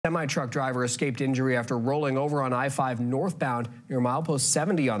Semi-truck driver escaped injury after rolling over on I-5 northbound near milepost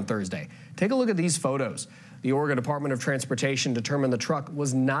 70 on Thursday. Take a look at these photos. The Oregon Department of Transportation determined the truck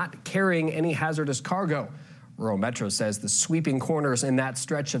was not carrying any hazardous cargo. Rural Metro says the sweeping corners in that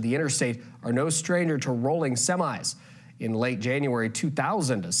stretch of the interstate are no stranger to rolling semis. In late January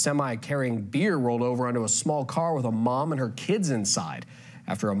 2000, a semi carrying beer rolled over onto a small car with a mom and her kids inside.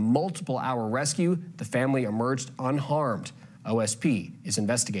 After a multiple-hour rescue, the family emerged unharmed. OSP is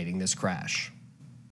investigating this crash.